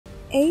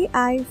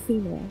AI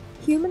female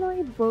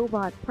humanoid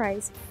robot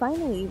price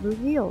finally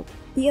revealed.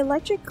 The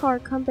electric car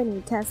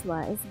company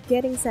Tesla is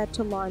getting set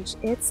to launch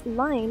its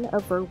line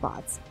of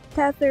robots.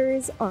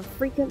 Tethers are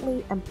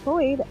frequently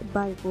employed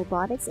by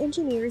robotics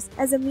engineers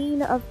as a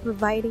means of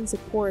providing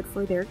support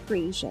for their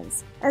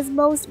creations, as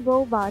most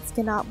robots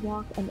cannot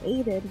walk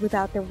unaided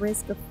without the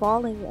risk of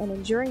falling and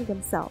injuring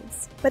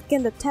themselves. But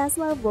can the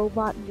Tesla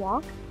robot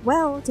walk?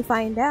 Well, to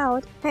find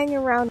out, hang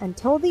around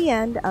until the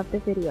end of the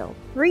video.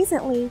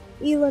 Recently,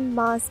 Elon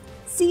Musk,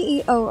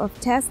 CEO of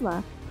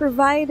Tesla,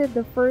 provided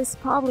the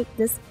first public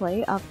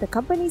display of the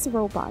company's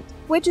robot,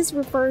 which is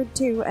referred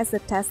to as the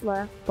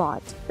Tesla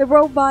bot. The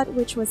robot,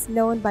 which was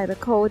known by the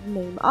code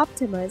name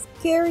Optimus,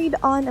 carried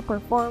on a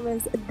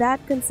performance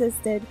that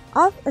consisted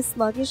of a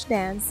sluggish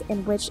dance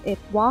in which it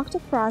walked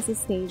across the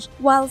stage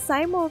while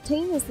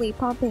simultaneously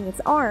pumping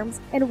its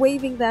arms and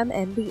waving them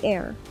in the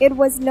air. It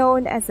was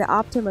known as the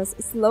Optimus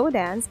slow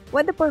dance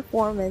when the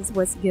performance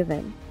was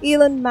given.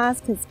 Elon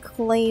Musk has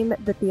claimed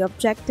that the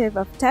objective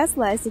of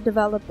Tesla is to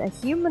develop a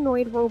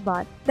humanoid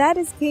robot that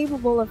is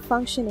capable of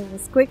functioning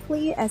as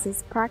quickly as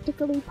is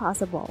practically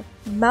possible.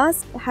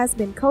 Musk has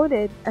been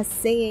quoted as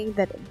saying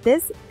that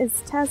this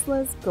is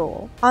Tesla's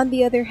goal. On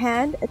the other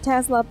hand,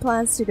 Tesla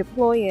plans to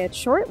deploy it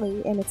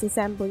shortly in its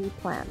assembly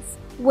plants,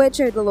 which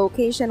are the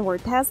location where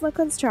Tesla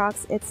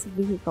constructs its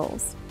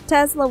vehicles.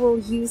 Tesla will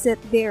use it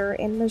there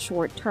in the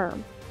short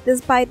term,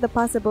 despite the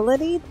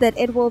possibility that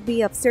it will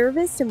be of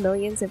service to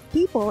millions of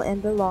people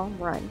in the long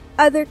run.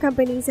 Other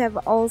companies have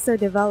also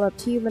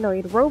developed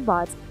humanoid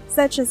robots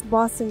such as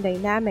Boston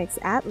Dynamics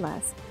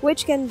Atlas,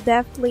 which can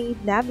deftly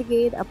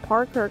navigate a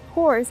parkour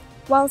course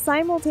while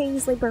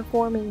simultaneously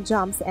performing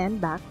jumps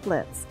and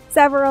backflips.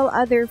 Several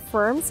other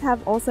firms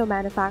have also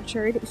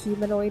manufactured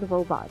humanoid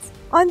robots.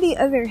 On the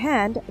other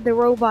hand, the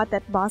robot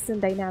that Boston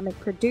Dynamics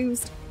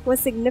produced was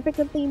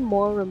significantly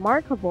more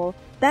remarkable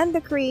than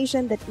the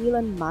creation that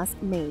Elon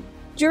Musk made.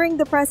 During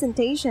the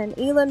presentation,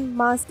 Elon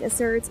Musk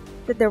asserts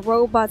that the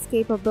robot's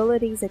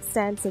capabilities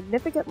extend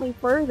significantly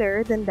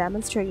further than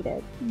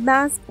demonstrated.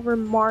 Musk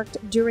remarked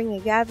during a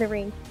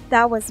gathering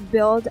that was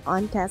built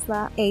on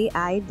Tesla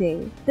AI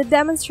Day. The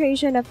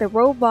demonstration of the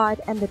robot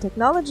and the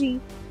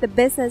technology the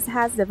business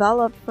has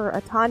developed for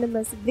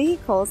autonomous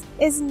vehicles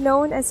is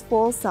known as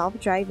full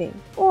self-driving,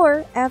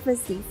 or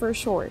FSD for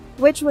short,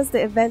 which was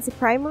the event's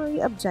primary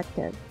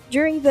objective.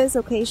 During this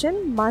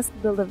occasion, Musk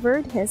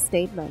delivered his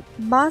statement.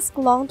 Musk's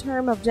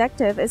long-term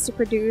objective is to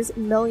produce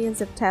millions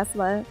of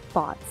Tesla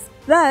bots.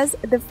 Thus,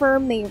 the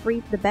firm may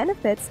reap the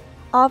benefits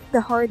of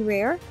the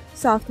hardware,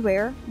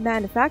 software,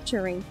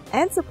 manufacturing,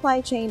 and supply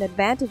chain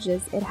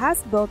advantages it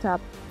has built up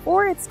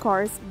for its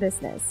cars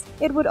business.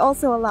 It would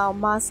also allow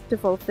Musk to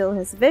fulfill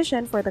his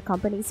vision for the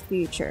company's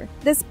future.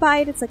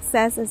 Despite its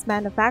success as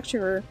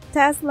manufacturer,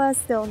 Tesla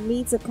still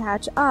needs to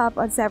catch up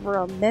on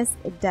several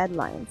missed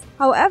deadlines.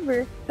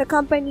 However, the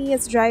company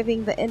is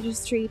driving the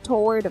industry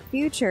toward a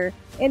future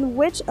in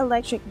which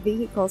electric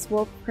vehicles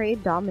will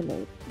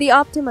predominate. The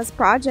Optimus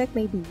project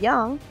may be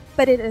young,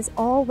 but it is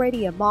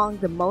already among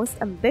the most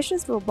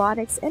ambitious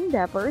robotics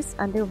endeavors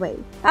underway.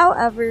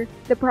 However,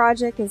 the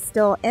project is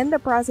still in the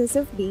process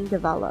of being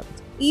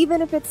developed.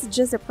 Even if it's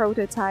just a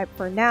prototype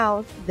for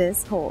now,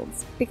 this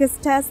holds, because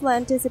Tesla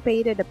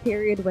anticipated a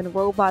period when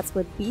robots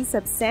would be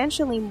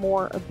substantially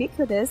more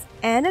ubiquitous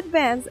and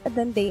advanced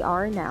than they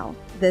are now.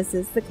 This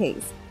is the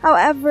case.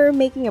 However,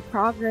 making a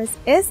progress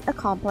is a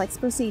complex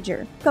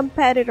procedure.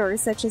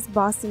 Competitors such as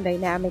Boston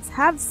Dynamics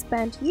have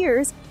spent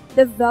years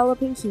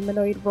developing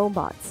humanoid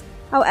robots.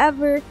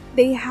 However,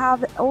 they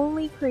have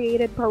only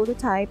created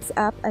prototypes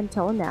up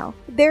until now.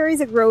 There is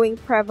a growing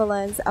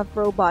prevalence of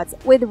robots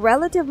with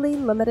relatively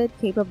limited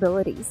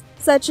capabilities,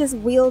 such as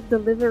wheeled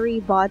delivery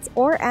bots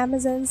or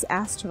Amazon's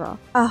Astra,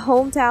 a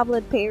home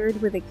tablet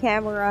paired with a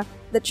camera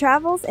that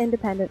travels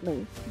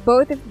independently.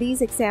 Both of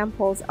these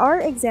examples are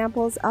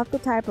examples of the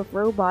type of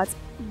robots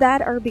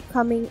that are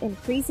becoming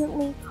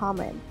increasingly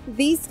common.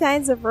 These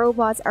kinds of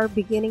robots are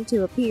beginning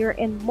to appear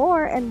in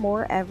more and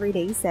more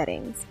everyday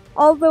settings.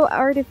 Although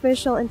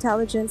artificial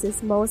intelligence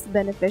is most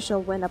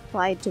beneficial when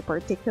applied to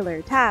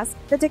particular tasks,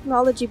 the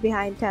technology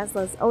behind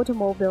Tesla's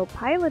automobile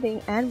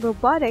piloting and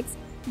robotics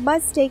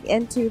must take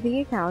into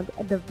the account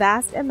the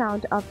vast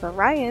amount of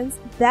variance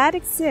that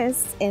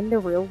exists in the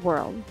real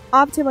world.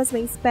 Optimus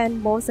may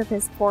spend most of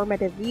his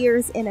formative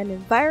years in an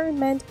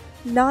environment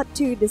not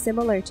too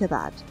dissimilar to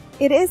that.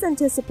 It is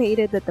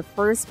anticipated that the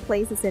first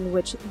places in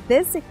which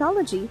this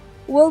technology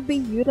will be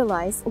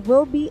utilized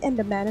will be in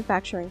the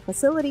manufacturing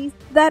facilities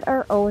that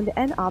are owned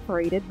and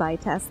operated by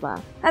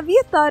Tesla. Have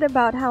you thought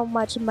about how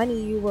much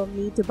money you will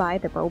need to buy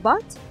the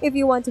robot? If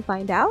you want to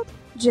find out,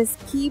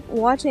 just keep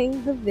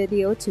watching the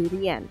video to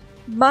the end.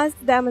 Musk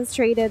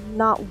demonstrated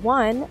not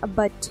one,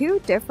 but two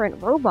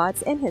different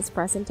robots in his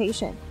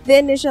presentation. The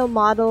initial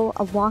model,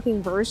 a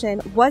walking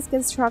version, was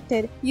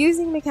constructed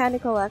using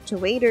mechanical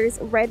actuators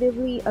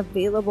readily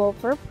available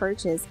for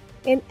purchase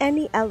in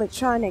any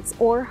electronics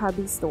or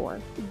hobby store.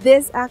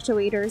 These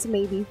actuators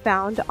may be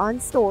found on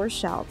store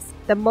shelves.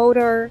 The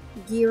motor,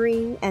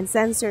 gearing, and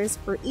sensors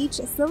for each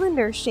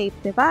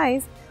cylinder-shaped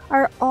device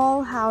are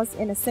all housed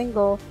in a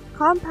single,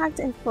 compact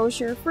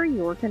enclosure for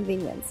your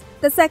convenience.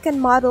 The second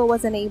model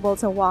was unable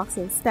to walk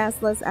since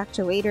Tesla's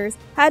actuators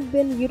had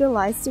been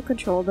utilized to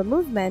control the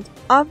movement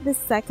of the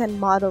second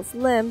model's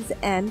limbs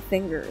and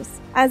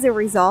fingers. As a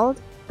result,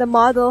 the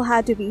model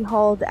had to be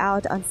hauled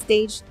out on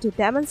stage to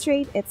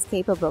demonstrate its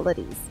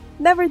capabilities.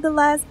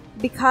 Nevertheless,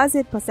 because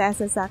it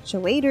possesses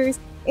actuators,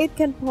 it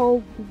can pull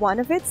one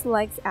of its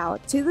legs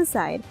out to the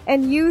side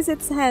and use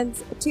its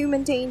hands to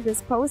maintain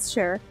this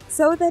posture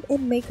so that it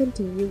may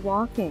continue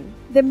walking.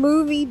 The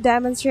movie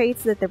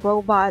demonstrates that the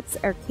robots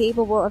are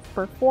capable of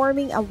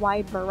performing a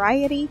wide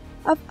variety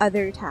of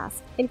other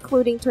tasks,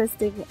 including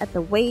twisting at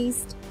the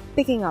waist,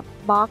 picking up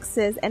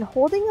boxes, and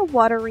holding a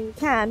watering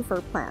can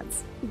for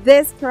plants.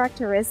 These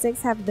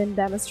characteristics have been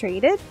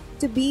demonstrated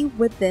to be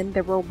within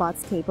the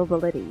robot's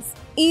capabilities.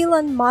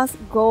 Elon Musk's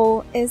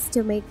goal is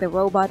to make the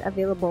robot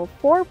available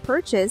for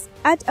purchase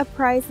at a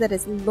price that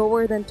is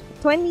lower than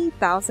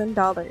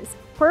 $20,000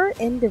 per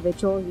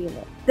individual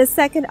unit. The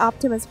second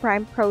Optimus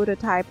Prime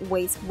prototype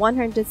weighs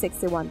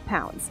 161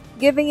 pounds,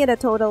 giving it a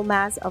total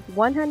mass of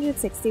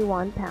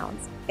 161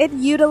 pounds. It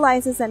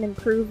utilizes an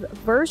improved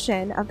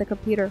version of the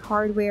computer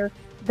hardware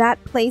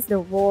that plays the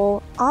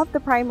role of the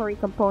primary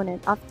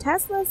component of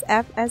Tesla's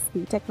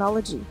FSD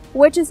technology,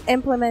 which is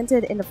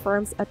implemented in the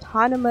firm's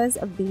autonomous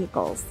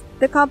vehicles.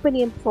 The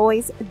company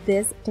employs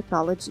this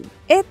technology.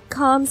 It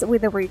comes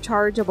with a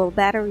rechargeable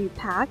battery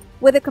pack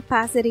with a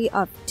capacity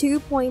of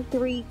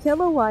 2.3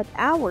 kilowatt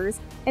hours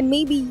and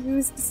may be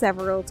used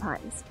several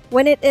times.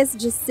 When it is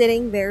just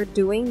sitting there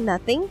doing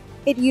nothing,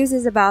 it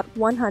uses about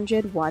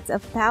 100 watts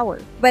of power,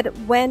 but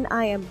when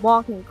I am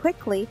walking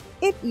quickly,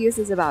 it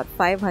uses about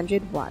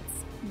 500 watts.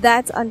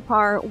 That's on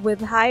par with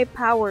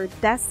high-powered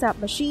desktop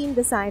machine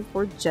designed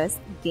for just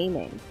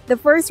gaming. The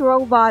first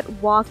robot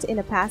walked in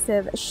a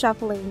passive,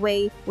 shuffling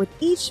way, with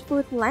each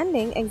foot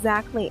landing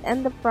exactly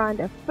in the front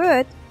of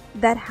foot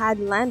that had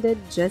landed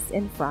just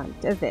in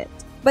front of it.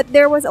 But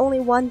there was only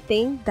one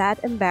thing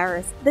that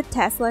embarrassed the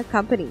Tesla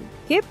company.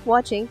 Keep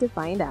watching to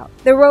find out.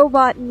 The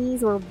robot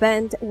knees were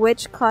bent,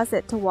 which caused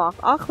it to walk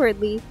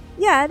awkwardly,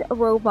 yet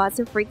robots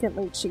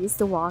frequently choose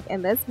to walk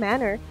in this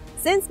manner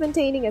since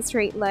maintaining a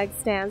straight leg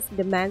stance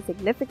demands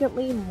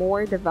significantly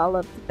more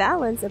developed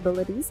balance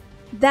abilities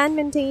than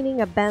maintaining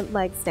a bent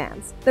leg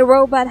stance. The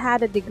robot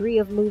had a degree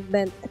of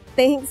movement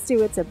thanks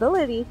to its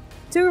ability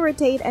to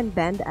rotate and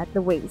bend at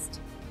the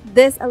waist.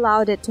 This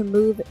allowed it to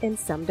move in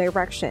some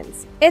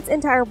directions. Its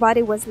entire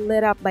body was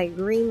lit up by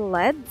green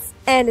LEDs,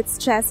 and its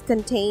chest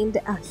contained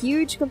a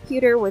huge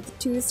computer with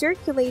 2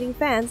 circulating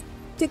fans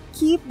to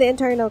keep the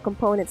internal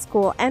components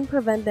cool and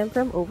prevent them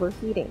from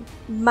overheating.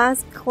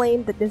 Musk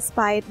claimed that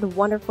despite the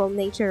wonderful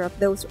nature of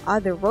those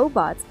other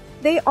robots,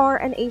 they are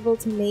unable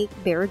to make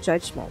their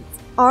judgments,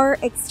 are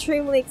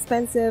extremely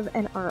expensive,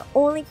 and are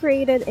only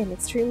created in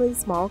extremely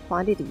small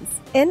quantities.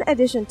 In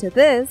addition to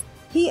this,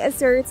 he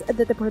asserts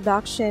that the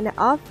production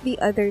of the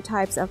other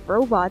types of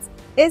robots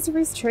is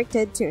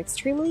restricted to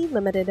extremely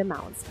limited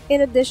amounts.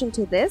 In addition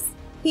to this,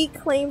 he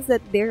claims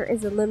that there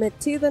is a limit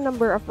to the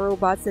number of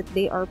robots that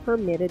they are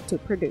permitted to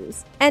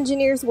produce.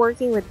 Engineers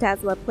working with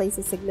Tesla place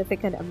a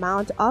significant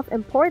amount of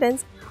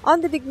importance on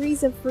the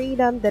degrees of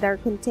freedom that are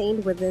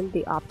contained within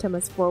the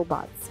Optimus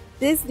robots.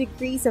 These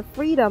degrees of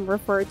freedom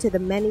refer to the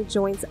many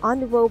joints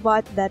on the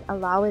robot that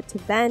allow it to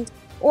bend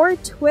or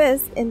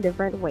twist in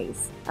different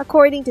ways.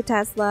 According to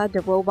Tesla,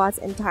 the robot's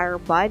entire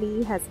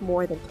body has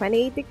more than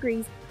 28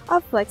 degrees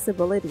of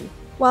flexibility,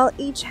 while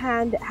each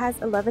hand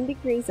has 11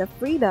 degrees of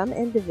freedom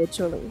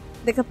individually.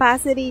 The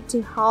capacity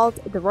to halt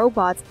the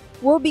robots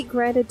will be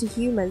granted to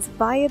humans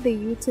via the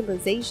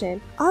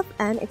utilization of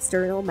an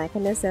external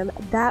mechanism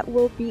that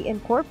will be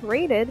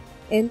incorporated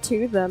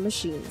into the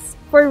machines.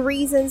 For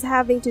reasons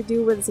having to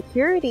do with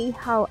security,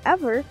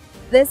 however,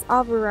 these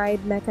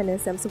override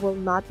mechanisms will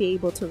not be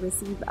able to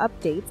receive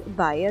updates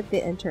via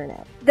the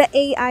internet. The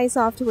AI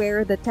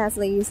software that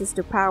Tesla uses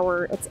to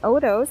power its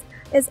autos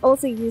is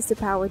also used to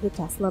power the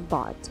Tesla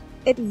bot.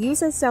 It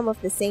uses some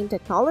of the same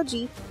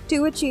technology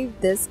to achieve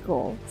this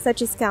goal,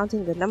 such as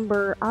counting the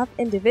number of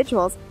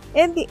individuals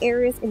in the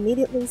areas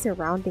immediately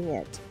surrounding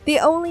it. The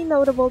only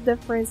notable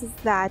difference is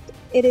that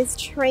it is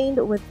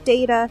trained with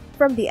data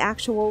from the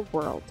actual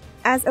world,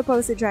 as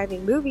opposed to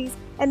driving movies,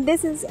 and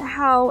this is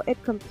how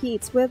it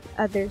competes with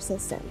other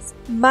systems.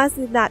 Musk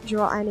did not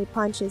draw any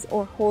punches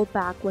or hold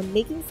back when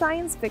making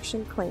science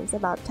fiction claims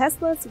about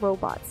Tesla's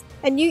robots.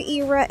 A new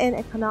era in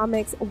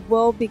economics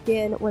will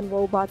begin when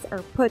robots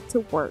are put to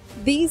work.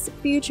 This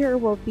future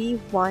will be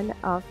one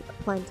of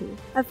plenty.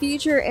 A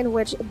future in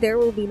which there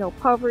will be no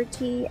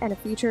poverty, and a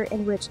future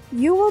in which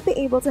you will be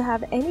able to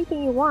have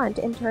anything you want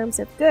in terms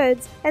of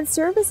goods and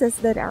services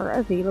that are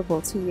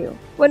available to you.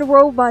 When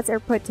robots are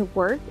put to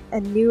work,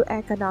 a new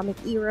economic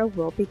era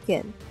will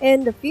begin.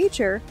 In the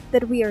future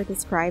that we are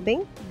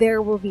describing,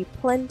 there will be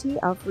plenty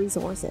of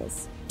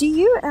resources. Do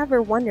you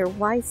ever wonder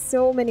why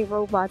so many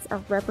robots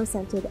are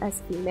represented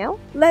as female?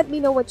 Let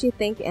me know what you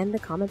think in the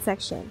comment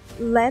section.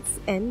 Let's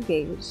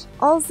engage.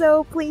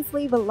 Also, please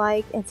leave a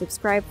like and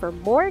subscribe for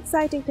for more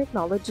exciting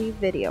technology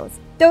videos.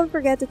 Don't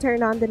forget to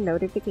turn on the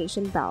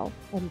notification bell.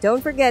 And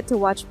don't forget to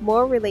watch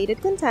more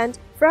related content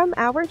from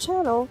our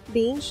channel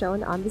being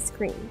shown on the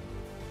screen.